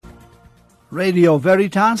Radio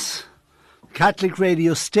Veritas, Catholic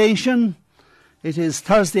radio station. It is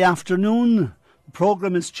Thursday afternoon. The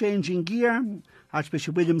programme is changing gear.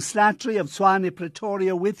 Archbishop William Slattery of Tshwane,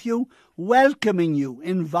 Pretoria with you, welcoming you,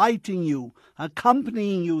 inviting you,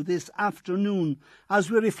 accompanying you this afternoon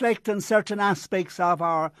as we reflect on certain aspects of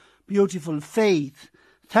our beautiful faith.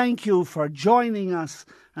 Thank you for joining us,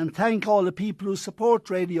 and thank all the people who support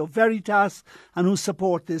Radio Veritas and who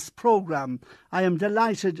support this programme. I am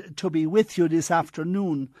delighted to be with you this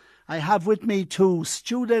afternoon. I have with me two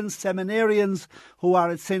students, seminarians, who are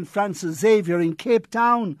at St. Francis Xavier in Cape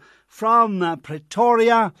Town from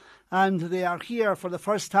Pretoria, and they are here for the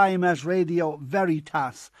first time at Radio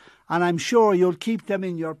Veritas. And I'm sure you'll keep them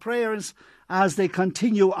in your prayers as they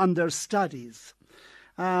continue on their studies.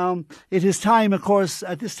 It is time, of course,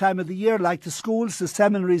 at this time of the year, like the schools, the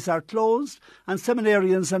seminaries are closed, and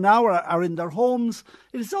seminarians now are in their homes.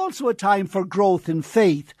 It is also a time for growth in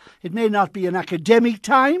faith. It may not be an academic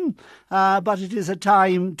time, but it is a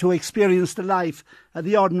time to experience the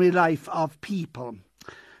ordinary life of people.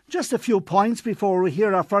 Just a few points before we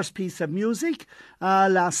hear our first piece of music.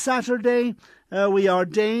 Last Saturday, we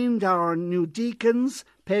ordained our new deacons,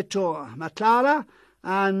 Petro Matlara,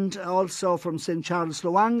 and also from St. Charles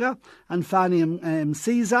Luanga, and Fanny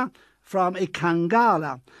Msiza from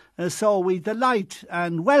Ikangala. So we delight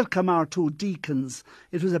and welcome our two deacons.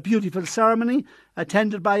 It was a beautiful ceremony,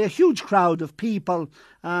 attended by a huge crowd of people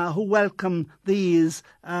who welcome these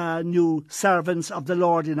new servants of the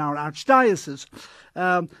Lord in our archdiocese.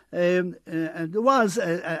 There was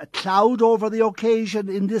a cloud over the occasion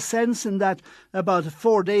in this sense, in that about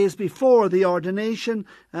 4 days before the ordination,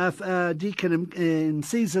 Deacon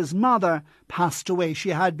Msiza's mother passed away. She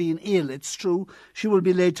had been ill, it's true. She will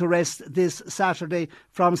be laid to rest this Saturday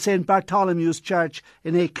from St. Bartholomew's Church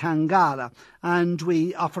in Ekangala, and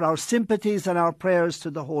we offer our sympathies and our prayers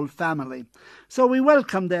to the whole family. So we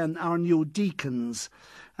welcome then our new deacons.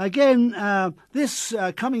 Again, this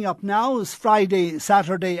coming up now is Friday,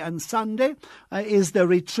 Saturday and Sunday, is the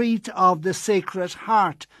retreat of the Sacred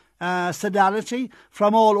Heart Sodality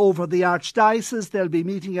from all over the Archdiocese. They'll be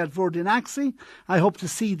meeting at Vordinaxi. I hope to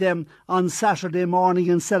see them on Saturday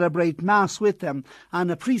morning and celebrate Mass with them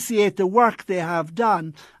and appreciate the work they have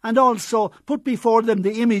done, and also put before them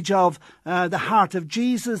the image of the heart of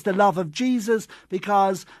Jesus, the love of Jesus,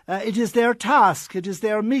 because it is their task, it is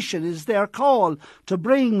their mission, it is their call to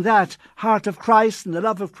bring that heart of Christ and the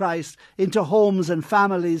love of Christ into homes and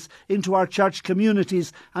families, into our church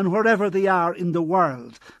communities and wherever they are in the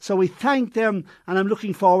world. So we thank them, and I'm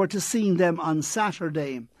looking forward to seeing them on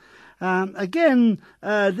Saturday. Again,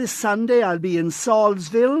 this Sunday I'll be in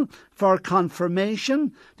Salisville for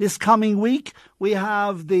confirmation. This coming week we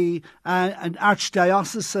have an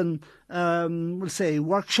archdiocesan, we'll say,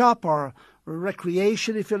 workshop or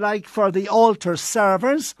recreation, if you like, for the altar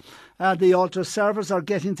servers. The altar servers are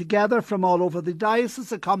getting together from all over the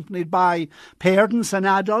diocese, accompanied by parents and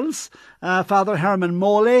adults. Father Herman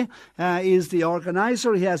Mole is the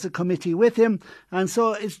organiser. He has a committee with him. And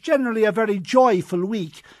so it's generally a very joyful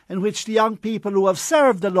week in which the young people who have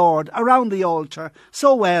served the Lord around the altar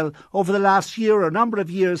so well over the last year or number of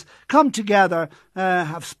years come together,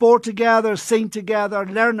 have sport together, sing together,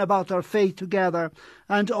 learn about their faith together,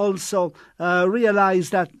 and also realise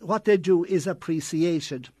that what they do is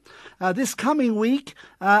appreciated. This coming week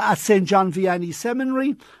at St. John Vianney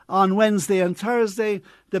Seminary on Wednesday and Thursday,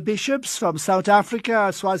 the bishops from South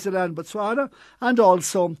Africa, Swaziland, Botswana, and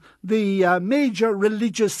also the major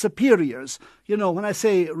religious superiors. You know, when I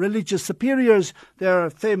say religious superiors, there are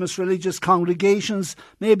famous religious congregations,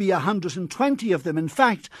 maybe 120 of them, in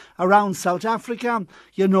fact, around South Africa.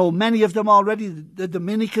 You know, many of them already, the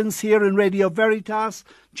Dominicans here in Radio Veritas,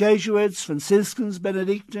 Jesuits, Franciscans,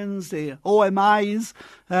 Benedictines, the OMIs,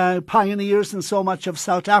 pioneers in so much of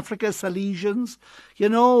South Africa, Salesians, you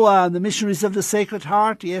know, the Missionaries of the Sacred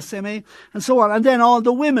Heart, the SMA, and so on. And then all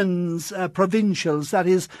the women's provincials, that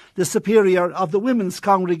is, the superior of the women's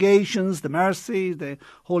congregations, the Mercy, the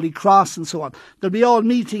Holy Cross, and so on. They'll be all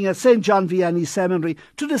meeting at St. John Vianney Seminary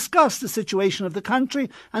to discuss the situation of the country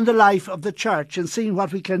and the life of the church and seeing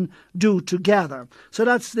what we can do together. So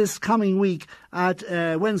that's this coming week at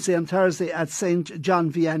Wednesday and Thursday at St.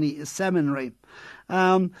 John Vianney Seminary.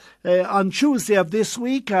 On Tuesday of this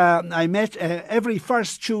week, I met every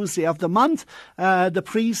first Tuesday of the month. The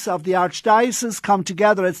priests of the Archdiocese come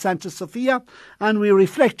together at Santa Sofia, and we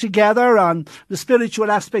reflect together on the spiritual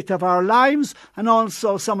aspect of our lives and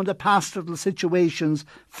also some of the pastoral situations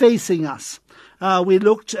facing us. We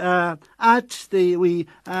looked we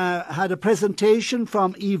had a presentation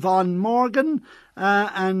from Yvonne Morgan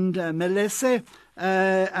and Melisse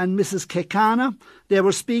and Mrs. Kekana. They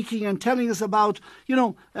were speaking and telling us about,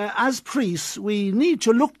 as priests, we need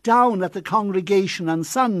to look down at the congregation on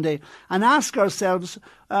Sunday and ask ourselves,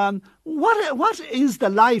 what is the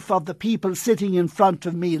life of the people sitting in front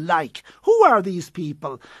of me like? Who are these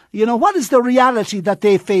people? What is the reality that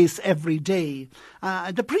they face every day?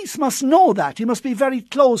 The priest must know that. He must be very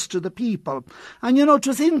close to the people. And, it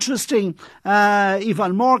was interesting,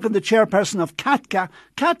 Yvonne Morgan, the chairperson of CATCA.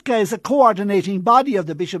 CATCA is a coordinating body of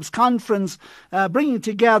the Bishops' Conference, bringing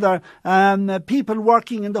together people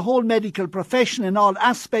working in the whole medical profession in all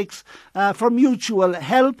aspects for mutual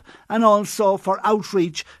help and also for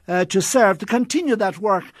outreach to continue that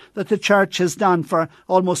work that the Church has done for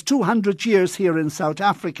almost 200 years here in South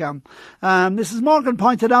Africa. Mrs. Morgan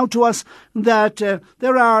pointed out to us that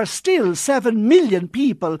there are still 7 million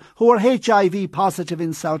people who are HIV positive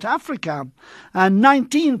in South Africa, and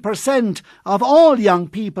 19% of all young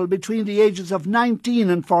people between the ages of 19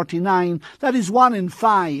 and 49, that is 1 in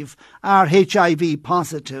 5, are HIV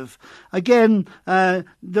positive. Again,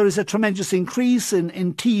 there is a tremendous increase in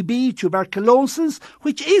TB, tuberculosis,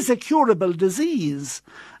 which is a curable disease.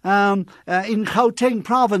 In Gauteng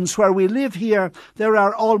province, where we live here, there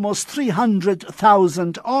are almost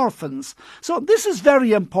 300,000 orphans. So this is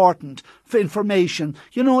very important for information.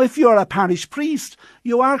 If you're a parish priest,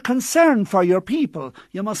 you are concerned for your people.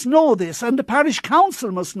 You must know this, and the parish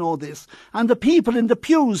council must know this, and the people in the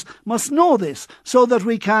pews must know this, so that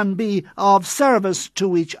we can be of service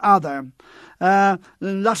to each other. A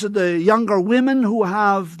lot of the younger women who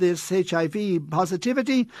have this HIV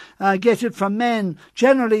positivity get it from men,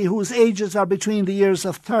 generally whose ages are between the years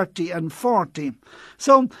of 30 and 40.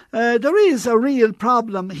 So there is a real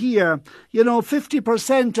problem here.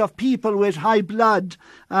 50% of people with high blood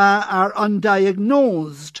are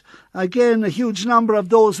undiagnosed. Again, a huge number of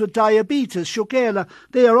those with diabetes, shukela,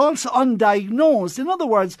 they are also undiagnosed. In other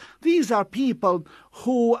words, these are people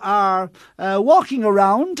who are walking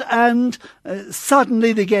around and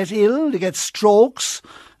suddenly they get ill, they get strokes,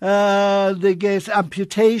 they get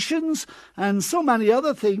amputations and so many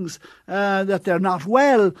other things that they're not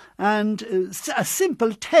well, and a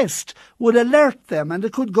simple test would alert them and they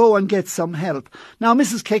could go and get some help. Now,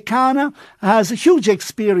 Mrs. Kekana has a huge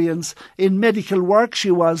experience in medical work.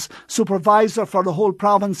 She was supervisor for the whole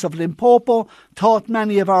province of Limpopo, taught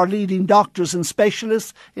many of our leading doctors and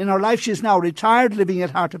specialists in her life. She's now retired, living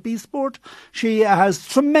at Hartbeespoort. She has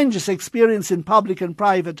tremendous experience in public and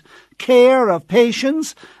private care of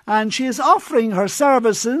patients, and she is offering her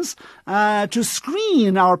services to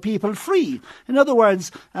screen our people free. In other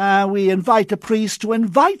words, we invite a priest to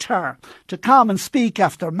invite her to come and speak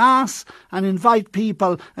after Mass, and invite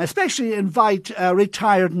people, especially invite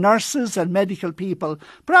retired nurses and medical people,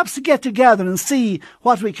 perhaps to get together and see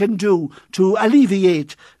what we can do to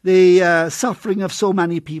alleviate the suffering of so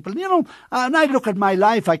many people. And I look at my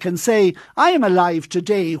life, I can say I am alive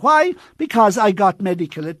today. Why? Because I got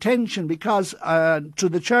medical attention, because to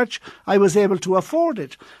the Church I was able to afford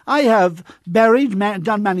it. I have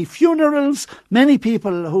done many funerals. Many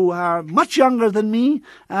people who are much younger than me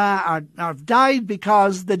have died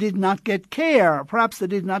because they did not get care. Perhaps they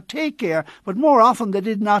did not take care, but more often they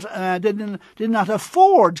did not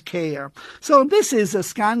afford care. So this is a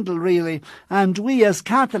scandal, really. And we as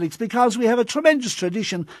Catholics, because we have a tremendous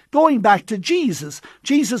tradition going back to Jesus.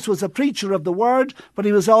 Jesus was a preacher of the word, but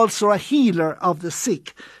he was also a healer of the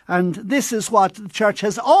sick. And this is what the Church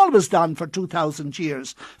has always done for 2,000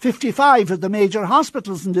 years. 55 of the major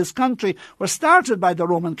hospitals in this country were started by the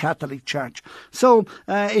Roman Catholic Church. So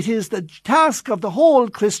it is the task of the whole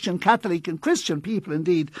Christian, Catholic and Christian people,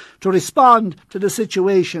 indeed, to respond to the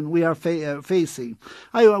situation we are facing.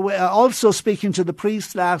 I also speaking to the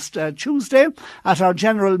priest last Tuesday at our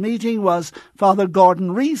general meeting was Father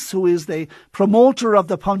Gordon Rees, who is the promoter of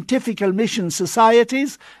the Pontifical Mission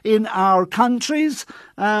Societies in our countries.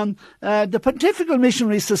 The Pontifical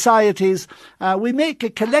Missionary Societies, we make a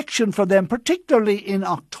collection for them, particularly in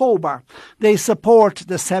October. They support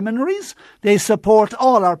the seminaries. They support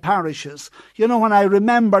all our parishes. When I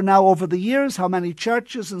remember now over the years how many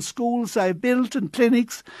churches and schools I've built and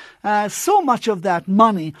clinics, so much of that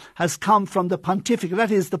money has come from the Pontifical,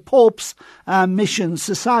 that is the Pope's mission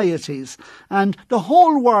societies. And the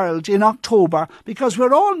whole world in October, because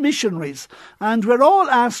we're all missionaries and we're all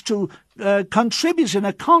asked to contribute in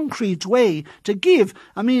a concrete way to give.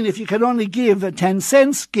 I mean, if you can only give 10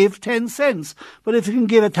 cents, give 10 cents. But if you can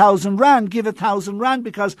give 1,000 rand, give 1,000 rand,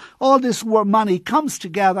 because all this money comes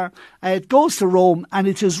together, it goes to Rome, and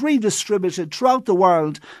it is redistributed throughout the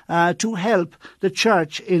world to help the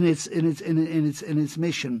church in its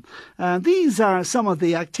mission. These are some of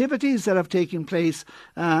the activities that have taken place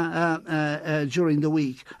during the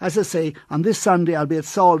week. As I say, on this Sunday I'll be at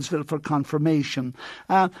Salisville for confirmation.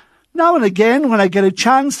 Now and again, when I get a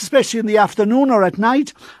chance, especially in the afternoon or at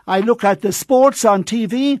night, I look at the sports on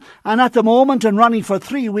TV, and at the moment, and running for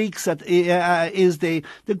 3 weeks, is the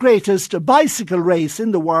greatest bicycle race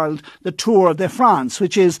in the world, the Tour de France,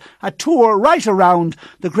 which is a tour right around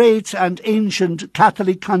the great and ancient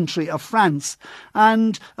Catholic country of France.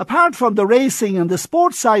 And apart from the racing and the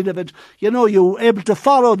sports side of it, you're able to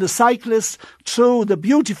follow the cyclists through the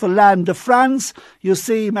beautiful land of France. You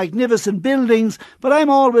see magnificent buildings, but I'm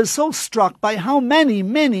always so struck by how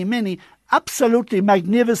many absolutely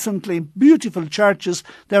magnificently beautiful churches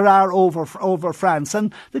there are over France.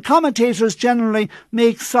 And the commentators generally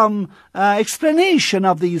make some explanation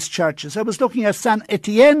of these churches. I was looking at Saint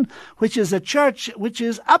Etienne, which is a church which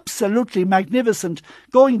is absolutely magnificent,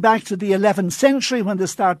 going back to the 11th century when they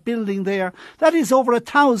start building there. That is over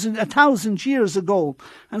 1,000 years ago.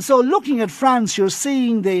 And so looking at France, you're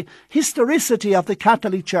seeing the historicity of the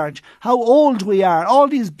Catholic Church, how old we are, all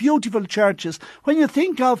these beautiful churches. When you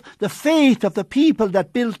think of the faith of the people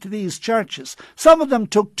that built these churches, some of them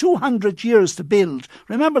took 200 years to build.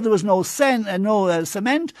 Remember, there was no cement,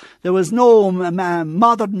 there was no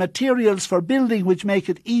modern materials for building which make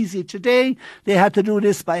it easy today. They had to do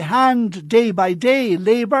this by hand, day by day,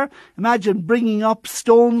 labour. Imagine bringing up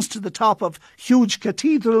stones to the top of huge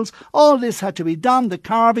cathedrals. All this had to be done, the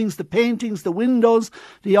carvings, the paintings, the windows,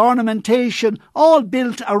 the ornamentation, all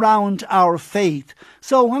built around our faith.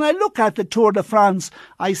 So when I look at the Tour de France,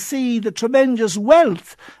 I see the tremendous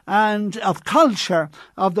wealth and of culture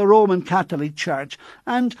of the Roman Catholic Church.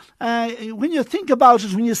 And when you think about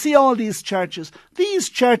it, when you see all these churches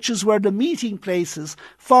were the meeting places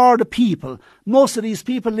for the people. Most of these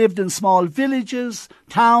people lived in small villages,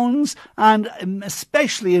 towns, and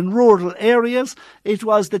especially in rural areas. It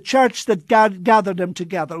was the church that gathered them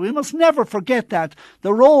together. We must never forget that.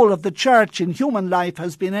 The role of the church in human life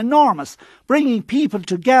has been enormous, bringing people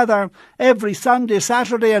together every Sunday,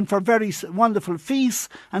 Saturday, and for very wonderful feasts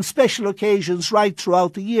and special occasions right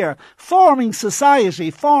throughout the year, forming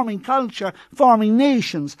society, forming culture, forming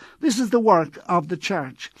nations. This is the work of the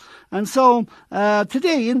church. And so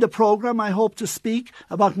today in the programme I hope to speak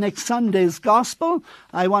about next Sunday's Gospel.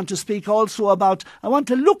 I want to speak also I want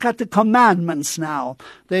to look at the commandments now,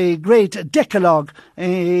 the great Decalogue,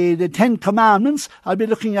 the 10 Commandments. I'll be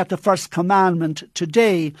looking at the first commandment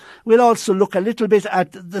today. We'll also look a little bit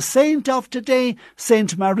at the saint of today,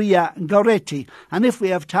 Saint Maria Goretti. And if we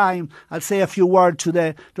have time, I'll say a few words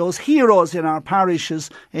to those heroes in our parishes,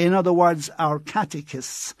 in other words, our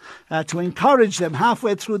catechists, to encourage them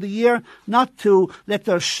halfway through the year, not to let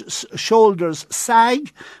their shoulders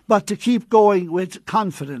sag, but to keep going with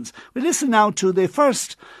confidence. We listen now to the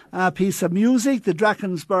first piece of music, the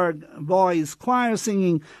Drakensberg Boys Choir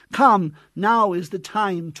singing, "Come, Now is the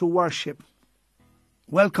Time to Worship."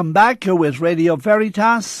 Welcome back. You're with Radio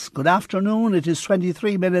Veritas. Good afternoon. It is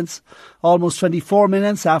 23 minutes, almost 24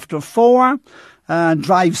 minutes after 4.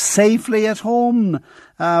 Drive safely at home.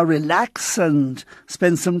 Relax and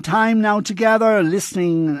spend some time now together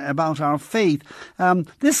listening about our faith.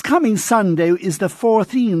 This coming Sunday is the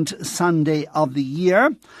 14th Sunday of the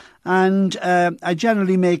year. And I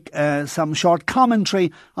generally make some short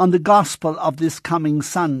commentary on the Gospel of this coming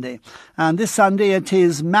Sunday. And this Sunday it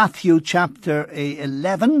is Matthew chapter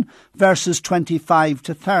 11, verses 25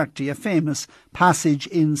 to 30, a famous passage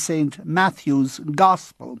in St. Matthew's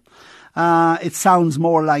Gospel. It sounds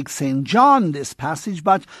more like St. John, this passage,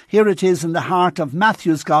 but here it is in the heart of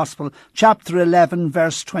Matthew's Gospel, chapter 11,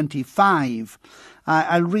 verse 25.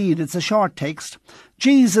 I'll read, it's a short text.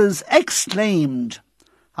 Jesus exclaimed,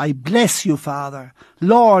 "I bless you, Father,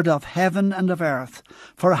 Lord of heaven and of earth,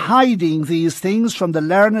 for hiding these things from the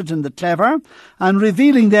learned and the clever, and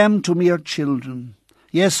revealing them to mere children.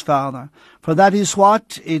 Yes, Father, for that is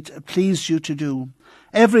what it pleased you to do.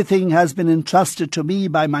 Everything has been entrusted to me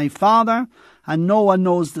by my Father, and no one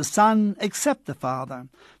knows the Son except the Father,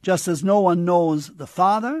 just as no one knows the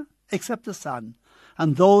Father except the Son,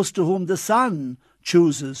 and those to whom the Son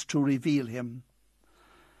chooses to reveal him.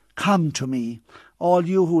 Come to me, all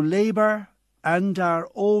you who labour and are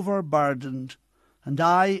overburdened, and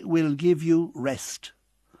I will give you rest.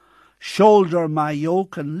 Shoulder my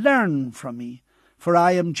yoke and learn from me, for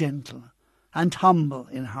I am gentle and humble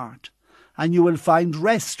in heart, and you will find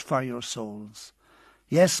rest for your souls.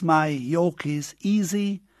 Yes, my yoke is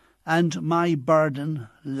easy and my burden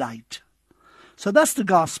light. So that's the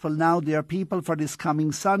gospel now, dear people, for this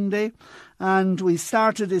coming Sunday. And it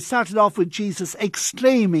started off with Jesus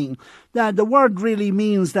exclaiming that the word really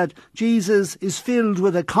means that Jesus is filled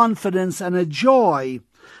with a confidence and a joy.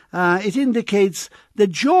 It indicates the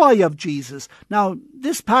joy of Jesus. Now,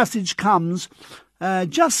 this passage comes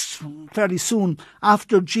just fairly soon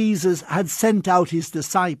after Jesus had sent out his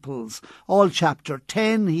disciples. All chapter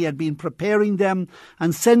 10, he had been preparing them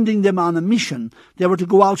and sending them on a mission. They were to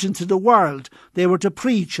go out into the world. They were to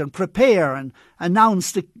preach and prepare and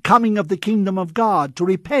announce the coming of the kingdom of God, to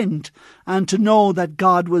repent and to know that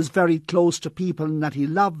God was very close to people and that he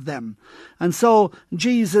loved them. And so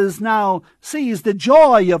Jesus now sees the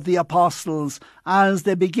joy of the apostles as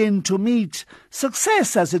they begin to meet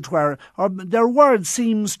success, as it were, or their word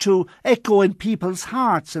seems to echo in people's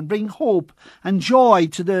hearts and bring hope and joy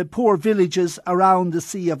to the poor villages around the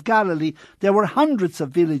Sea of Galilee. There were hundreds of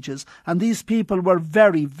villages, and these people were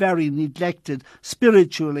very, very neglected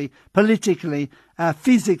spiritually, politically,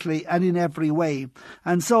 physically, and in every way.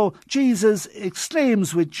 And so Jesus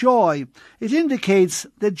exclaims with joy. It indicates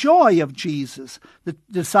the joy of Jesus. The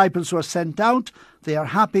disciples were sent out. They are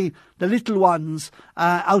happy. The little ones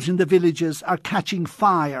out in the villages are catching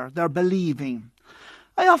fire. They're believing.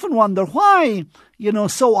 I often wonder why,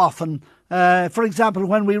 so often, for example,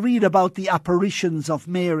 when we read about the apparitions of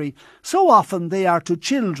Mary, so often they are to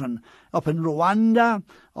children. Up in Rwanda,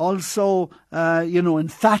 also, in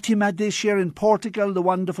Fatima this year in Portugal, the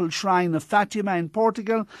wonderful shrine of Fatima in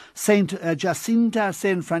Portugal, Saint Jacinta,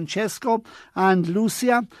 Saint Francesco and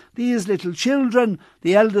Lucia. These little children,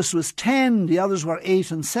 the eldest was 10, the others were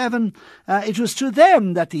 8 and 7. It was to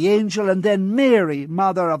them that the angel and then Mary,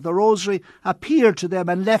 Mother of the Rosary, appeared to them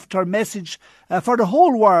and left her message for the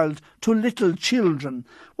whole world to little children.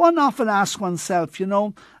 One often asks oneself,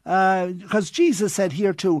 because Jesus said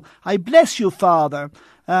here too, I bless you, Father,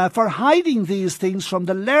 for hiding these things from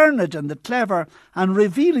the learned and the clever and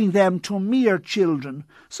revealing them to mere children.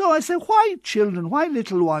 So I say, why children? Why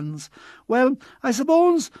little ones? Well, I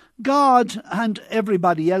suppose God and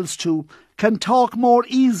everybody else too can talk more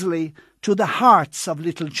easily to the hearts of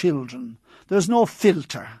little children. There's no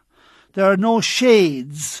filter. There are no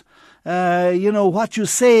shades. What you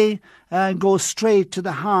say goes straight to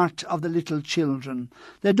the heart of the little children.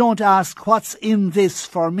 They don't ask, what's in this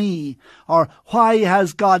for me? Or why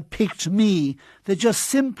has God picked me? They just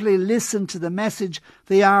simply listen to the message.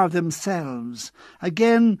 They are themselves.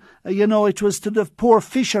 Again, it was to the poor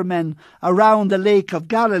fishermen around the Lake of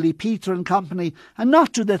Galilee, Peter and company, and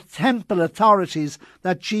not to the temple authorities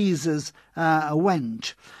that Jesus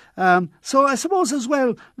went. So I suppose as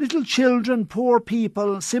well, little children, poor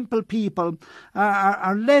people, simple people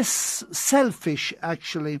are less selfish,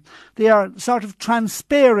 actually. They are sort of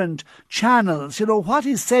transparent channels. What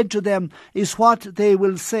is said to them is what they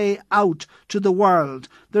will say out to the world.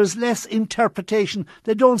 There's less interpretation.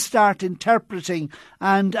 They don't start interpreting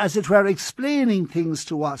and, as it were, explaining things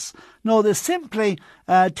to us. No, they simply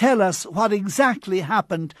tell us what exactly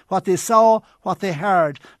happened, what they saw, what they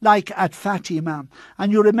heard, like at Fatima.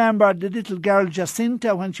 And you remember the little girl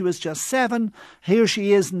Jacinta when she was just 7. Here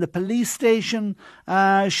she is in the police station.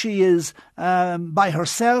 She is by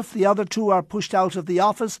herself. The other two are pushed out of the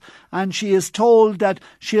office, and she is told that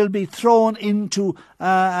she'll be thrown into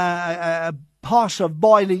a pot of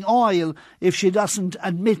boiling oil if she doesn't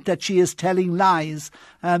admit that she is telling lies,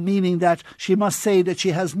 meaning that she must say that she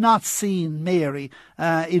has not seen Mary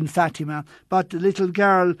in Fatima. But the little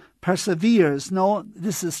girl perseveres. No,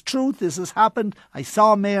 this is truth. This has happened. I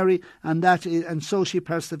saw Mary, and so she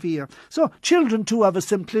perseveres. So children too have a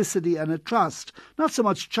simplicity and a trust, not so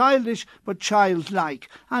much childish, but childlike.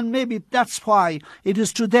 And maybe that's why it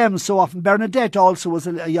is to them so often. Bernadette also was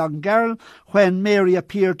a young girl when Mary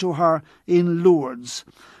appeared to her in Lourdes.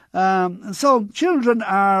 So children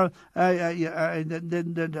they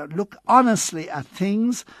look honestly at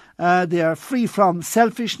things. They are free from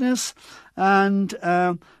selfishness, and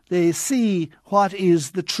they see what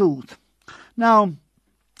is the truth. Now,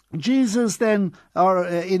 Jesus then,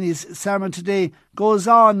 in his sermon today, goes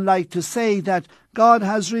on to say that God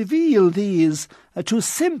has revealed these to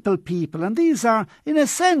simple people. And these are, in a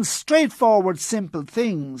sense, straightforward, simple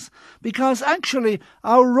things. Because actually,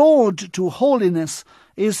 our road to holiness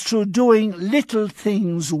is through doing little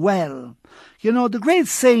things well. The great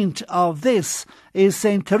saint of this is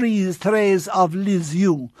Saint Therese of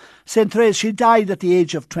Lisieux. Saint Therese, she died at the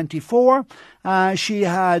age of 24. She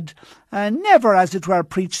had never, as it were,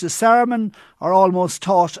 preached a sermon or almost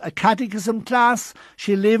taught a catechism class.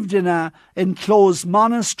 She lived in an enclosed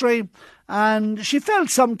monastery, And she felt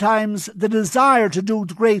sometimes the desire to do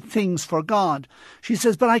great things for God. She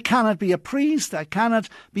says, but I cannot be a priest. I cannot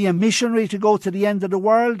be a missionary to go to the end of the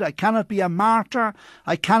world. I cannot be a martyr.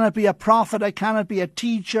 I cannot be a prophet. I cannot be a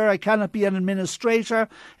teacher. I cannot be an administrator.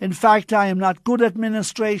 In fact, I am not good at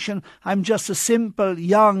administration. I'm just a simple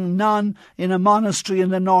young nun in a monastery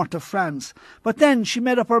in the north of France. But then she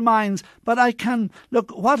made up her mind, but I can,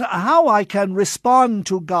 look, how I can respond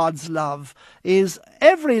to God's love is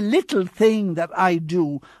every little thing that I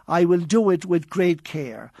do, I will do it with great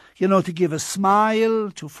care. You know, to give a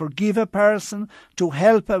smile, to forgive a person, to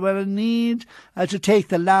help when in need, to take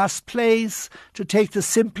the last place, to take the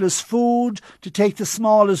simplest food, to take the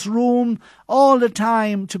smallest room, all the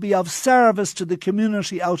time to be of service to the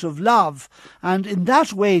community out of love. And in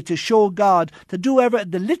that way to show God, to do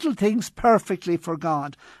the little things perfectly for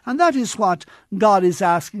God. And that is what God is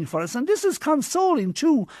asking for us. And this is consoling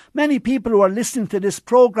too. Many people who are listening to this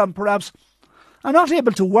program perhaps are not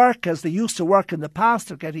able to work as they used to work in the past.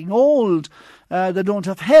 They're getting old. They don't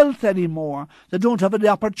have health anymore. They don't have the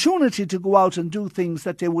opportunity to go out and do things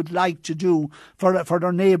that they would like to do for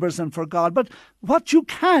their neighbours and for God. But what you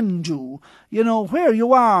can do, you know, where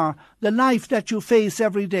you are, the life that you face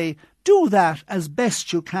every day, do that as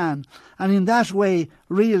best you can. And in that way,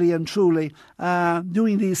 really and truly,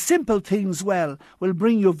 doing these simple things well will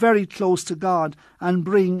bring you very close to God and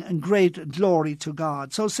bring great glory to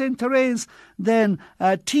God. So St. Therese then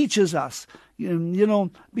teaches us, you know,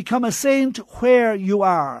 become a saint where you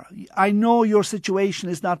are. I know your situation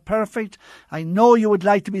is not perfect. I know you would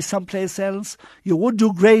like to be someplace else. You would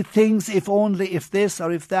do great things if only, if this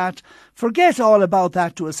or if that. Forget all about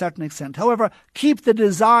that to a certain extent. However, keep the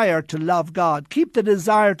desire to love God. Keep the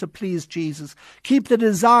desire to please Jesus. Keep the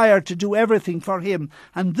desire to do everything for Him.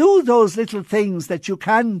 And do those little things that you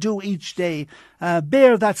can do each day.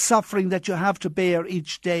 Bear that suffering that you have to bear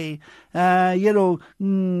each day.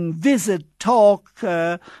 Visit, talk,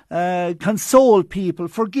 console people,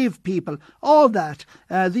 forgive people, all that.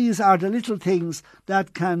 These are the little things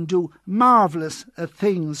that can do marvellous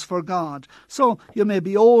things for God. So you may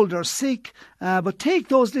be old or sick, but take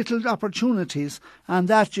those little opportunities, and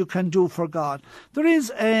that you can do for God. There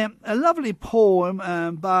is a lovely poem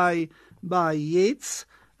by Yeats,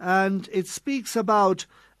 and it speaks about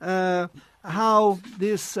how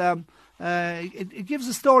this it gives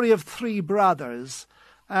a story of three brothers,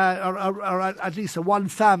 or at least one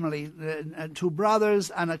family, two brothers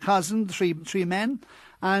and a cousin, three men,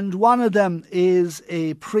 and one of them is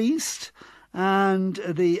a priest, and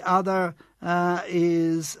the other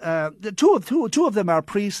is two of them are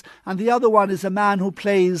priests, and the other one is a man who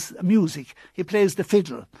plays music. He plays the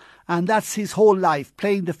fiddle. And that's his whole life,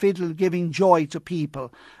 playing the fiddle, giving joy to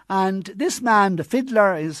people. And this man, the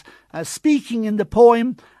fiddler, is speaking in the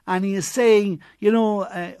poem, and he is saying,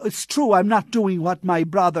 it's true, I'm not doing what my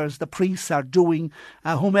brothers, the priests, are doing,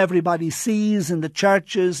 whom everybody sees in the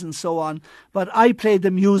churches and so on. But I play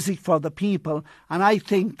the music for the people, and I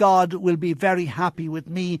think God will be very happy with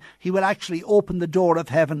me. He will actually open the door of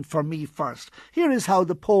heaven for me first. Here is how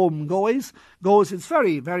the poem goes. It's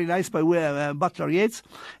very, very nice by Butler Yeats.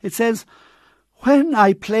 It says, when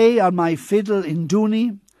I play on my fiddle in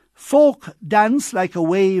Dooney, folk dance like a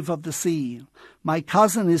wave of the sea. My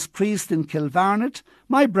cousin is priest in Kilvarnet,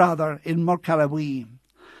 my brother in Murcallawee.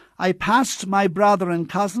 I passed my brother and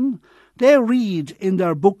cousin, they read in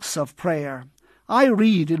their books of prayer. I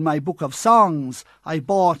read in my book of songs I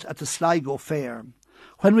bought at the Sligo fair.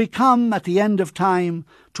 When we come at the end of time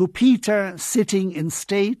to Peter sitting in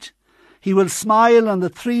state, he will smile on the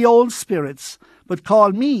three old spirits, but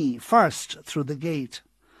call me first through the gate.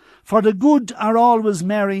 For the good are always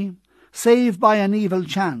merry, save by an evil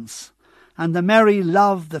chance, and the merry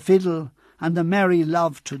love the fiddle, and the merry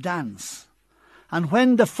love to dance. And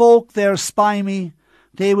when the folk there spy me,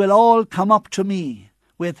 they will all come up to me,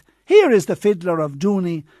 with, here is the fiddler of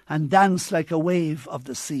Dooney, and dance like a wave of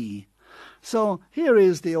the sea. So here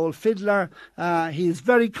is the old fiddler. He is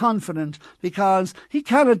very confident because he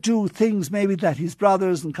cannot do things maybe that his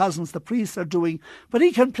brothers and cousins, the priests, are doing, but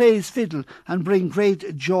he can play his fiddle and bring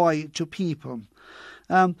great joy to people.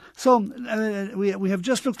 We have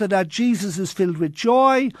just looked at that. Jesus is filled with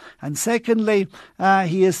joy. And secondly,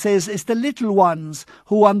 he says it's the little ones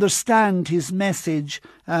who understand his message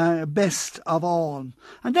best of all.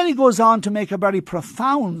 And then he goes on to make a very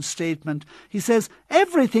profound statement. He says,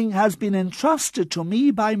 everything has been entrusted to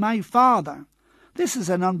me by my Father. This is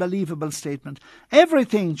an unbelievable statement.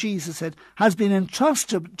 Everything, Jesus said, has been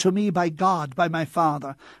entrusted to me by God, by my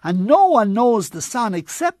Father. And no one knows the Son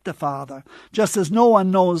except the Father, just as no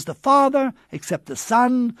one knows the Father except the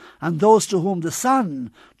Son, and those to whom the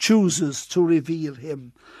Son chooses to reveal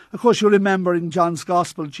him. Of course, you remember in John's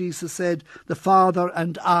Gospel, Jesus said, the Father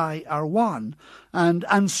and I are one. And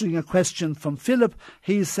answering a question from Philip,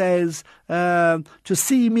 he says, to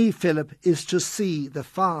see me, Philip, is to see the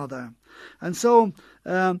Father. And so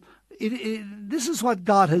this is what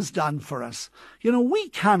God has done for us. You know, we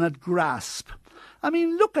cannot grasp. I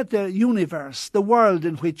mean, look at the universe, the world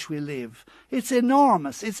in which we live. It's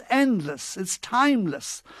enormous, it's endless, it's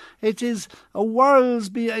timeless. It is a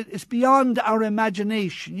world, it's beyond our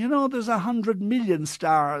imagination. You know, there's 100 million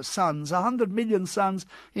suns, 100 million suns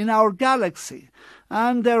in our galaxy.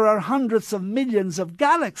 And there are hundreds of millions of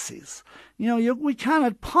galaxies. You know, we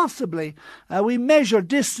cannot possibly, we measure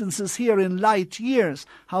distances here in light years,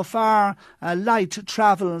 how far light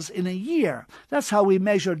travels in a year. That's how we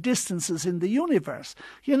measure distances in the universe.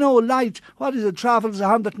 You know, light, travels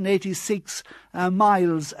 186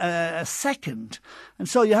 miles a second. And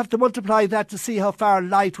so you have to multiply that to see how far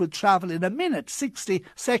light would travel in a minute, 60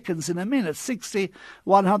 seconds in a minute,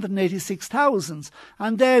 186,000.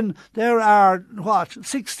 And then there are,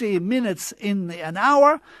 60 minutes in an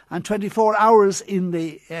hour, and 24 hours in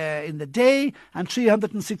the day, and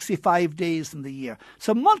 365 days in the year.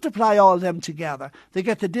 So multiply all them together. They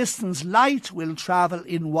get the distance light will travel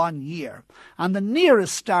in 1 year. And the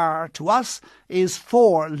nearest star to us is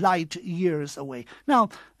 4 light years away. Now,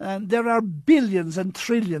 there are billions and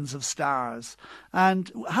trillions of stars.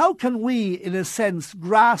 And how can we, in a sense,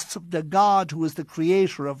 grasp the God who is the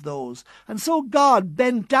creator of those? And so God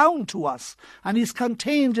bent down to us, and he's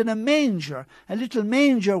contained in a manger, a little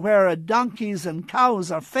manger where donkeys and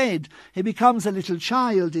cows are fed. He becomes a little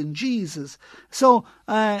child in Jesus. So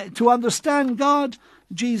to understand God,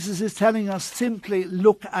 Jesus is telling us simply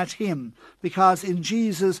look at him, because in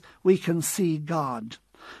Jesus we can see God.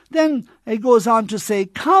 Then it goes on to say,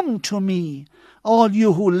 come to me, all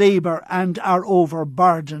you who labour and are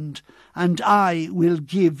overburdened, and I will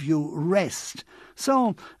give you rest.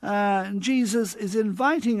 So Jesus is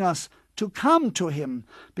inviting us to come to him,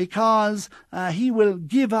 because he will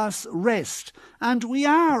give us rest. And we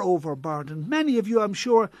are overburdened. Many of you, I'm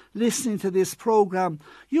sure, listening to this program,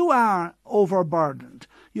 you are overburdened.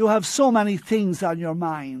 You have so many things on your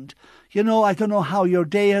mind. You know, I don't know how your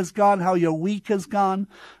day has gone, how your week has gone.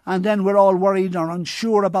 And then we're all worried or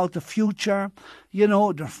unsure about the future. You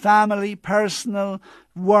know, the family, personal,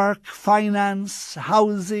 work, finance,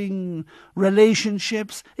 housing,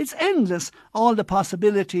 relationships. It's endless, all the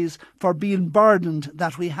possibilities for being burdened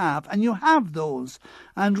that we have. And you have those.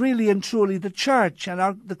 And really and truly, the church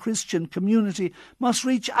and the Christian community must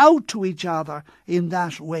reach out to each other in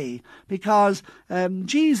that way. Because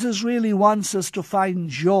Jesus really wants us to find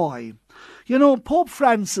joy. You know, Pope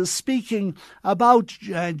Francis, speaking about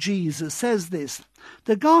Jesus, says this: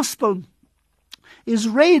 the gospel is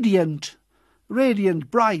radiant,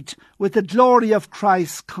 bright, with the glory of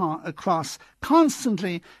Christ's cross,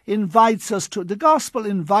 constantly invites us to, the gospel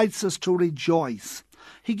invites us to rejoice.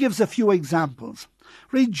 He gives a few examples.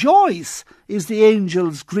 Rejoice is the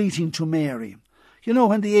angel's greeting to Mary. You know,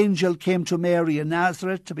 when the angel came to Mary in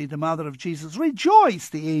Nazareth to be the mother of Jesus, rejoice,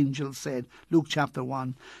 the angel said, Luke chapter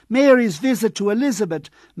 1. Mary's visit to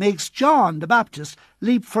Elizabeth makes John the Baptist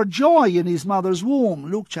leap for joy in his mother's womb,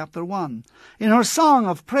 Luke chapter 1. In her song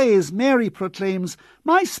of praise, Mary proclaims,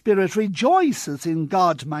 my spirit rejoices in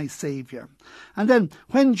God my Saviour. And then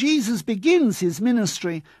when Jesus begins his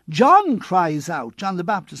ministry, John cries out, John the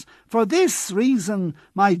Baptist, for this reason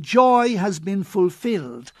my joy has been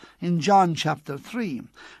fulfilled, in John chapter 3.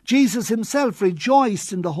 Jesus himself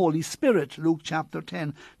rejoiced in the Holy Spirit, Luke chapter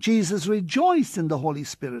 10. Jesus rejoiced in the Holy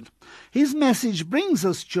Spirit. His message brings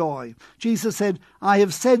us joy. Jesus said, I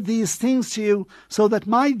have said these things to you so that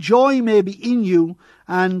my joy may be in you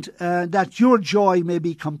and that your joy may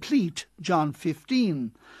be complete, John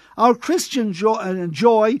 15. Our Christian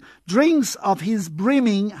joy drinks of his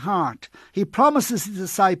brimming heart. He promises his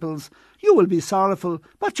disciples, you will be sorrowful,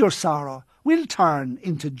 but your sorrow will turn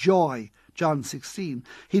into joy, John 16.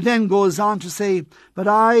 He then goes on to say, but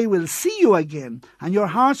I will see you again, and your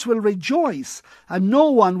hearts will rejoice, and no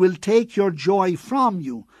one will take your joy from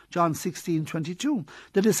you, John 16:22.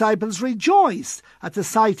 The disciples rejoiced at the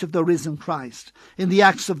sight of the risen Christ. In the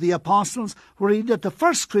Acts of the Apostles, we read that the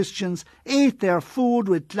first Christians ate their food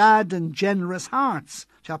with glad and generous hearts,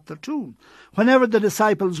 chapter 2. Whenever the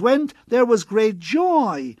disciples went, there was great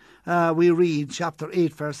joy, we read, chapter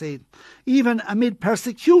 8, verse 8. Even amid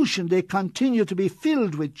persecution, they continued to be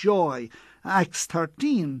filled with joy. Acts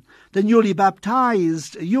 13. The newly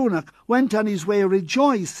baptized eunuch went on his way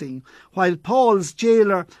rejoicing, while Paul's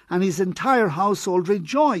jailer and his entire household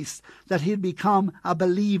rejoiced that he had become a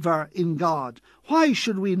believer in God. Why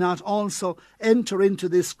should we not also enter into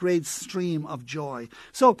this great stream of joy?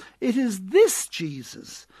 So it is this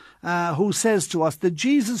Jesus who says to us, the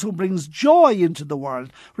Jesus who brings joy into the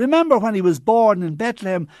world. Remember when he was born in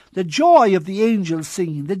Bethlehem, the joy of the angels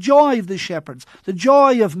singing, the joy of the shepherds, the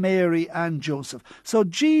joy of Mary and Joseph. So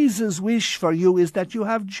Jesus' wish for you is that you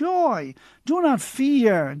have joy. Do not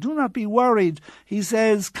fear, do not be worried. He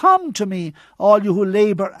says, come to me, all you who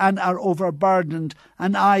labour and are overburdened,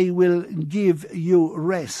 and I will give you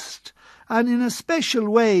rest. And in a special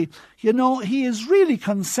way, he is really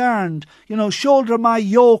concerned, shoulder my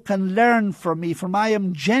yoke and learn from me, for I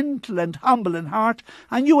am gentle and humble in heart,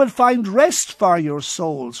 and you will find rest for your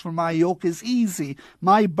souls, for my yoke is easy,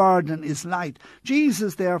 my burden is light.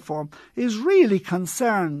 Jesus, therefore, is really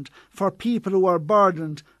concerned for people who are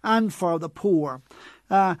burdened and for the poor.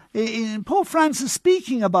 In Pope Francis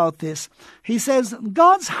speaking about this, he says,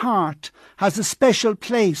 God's heart has a special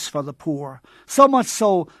place for the poor, so much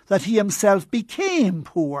so that he himself became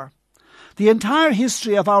poor. The entire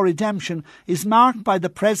history of our redemption is marked by the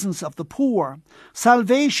presence of the poor.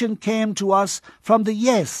 Salvation came to us from the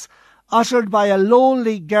yes, uttered by a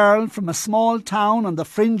lowly girl from a small town on the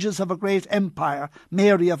fringes of a great empire,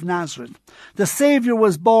 Mary of Nazareth. The Saviour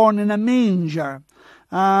was born in a manger,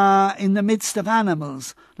 in the midst of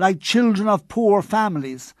animals, like children of poor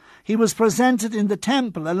families. He was presented in the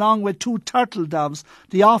temple along with 2 turtle doves,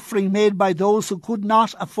 the offering made by those who could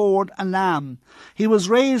not afford a lamb. He was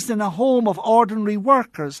raised in a home of ordinary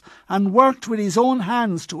workers and worked with his own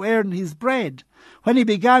hands to earn his bread. When he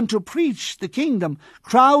began to preach the kingdom,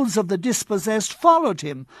 crowds of the dispossessed followed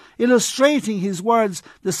him, illustrating his words,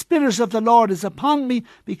 the Spirit of the Lord is upon me,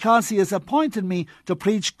 because he has appointed me to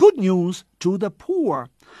preach good news to the poor.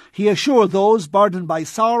 He assured those burdened by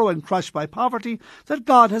sorrow and crushed by poverty that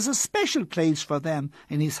God has a special place for them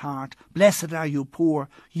in his heart. Blessed are you poor,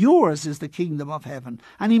 yours is the kingdom of heaven.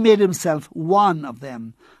 And he made himself one of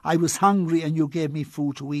them. I was hungry and you gave me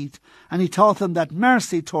food to eat. And he taught them that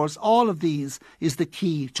mercy towards all of these is the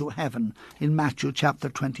key to heaven in Matthew chapter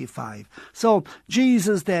 25. So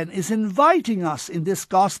Jesus then is inviting us in this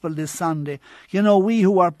gospel this Sunday, we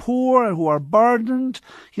who are poor and who are burdened,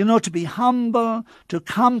 to be humble, to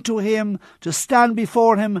come to him, to stand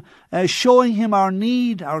before him, showing him our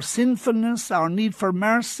need, our sinfulness, our need for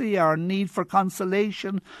mercy, our need for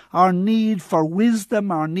consolation, our need for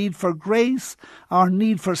wisdom, our need for grace, our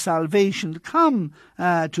need for salvation. Come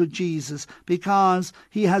to Jesus, because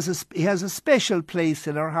he has a special place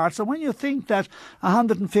in our hearts. And when you think that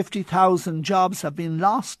 150,000 jobs have been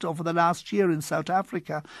lost over the last year in South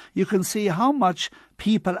Africa, you can see how much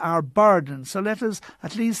people are burdened. So let us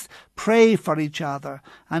at least pray for each other,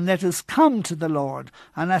 and let us come to the Lord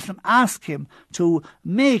and let him ask him to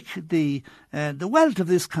make the wealth of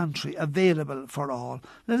this country available for all.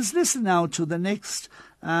 Let us listen now to the next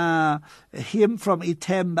hymn from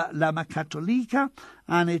Itemba Lama Cattolica,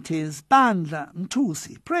 and it is Bandla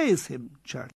Ntusi. Praise him, church.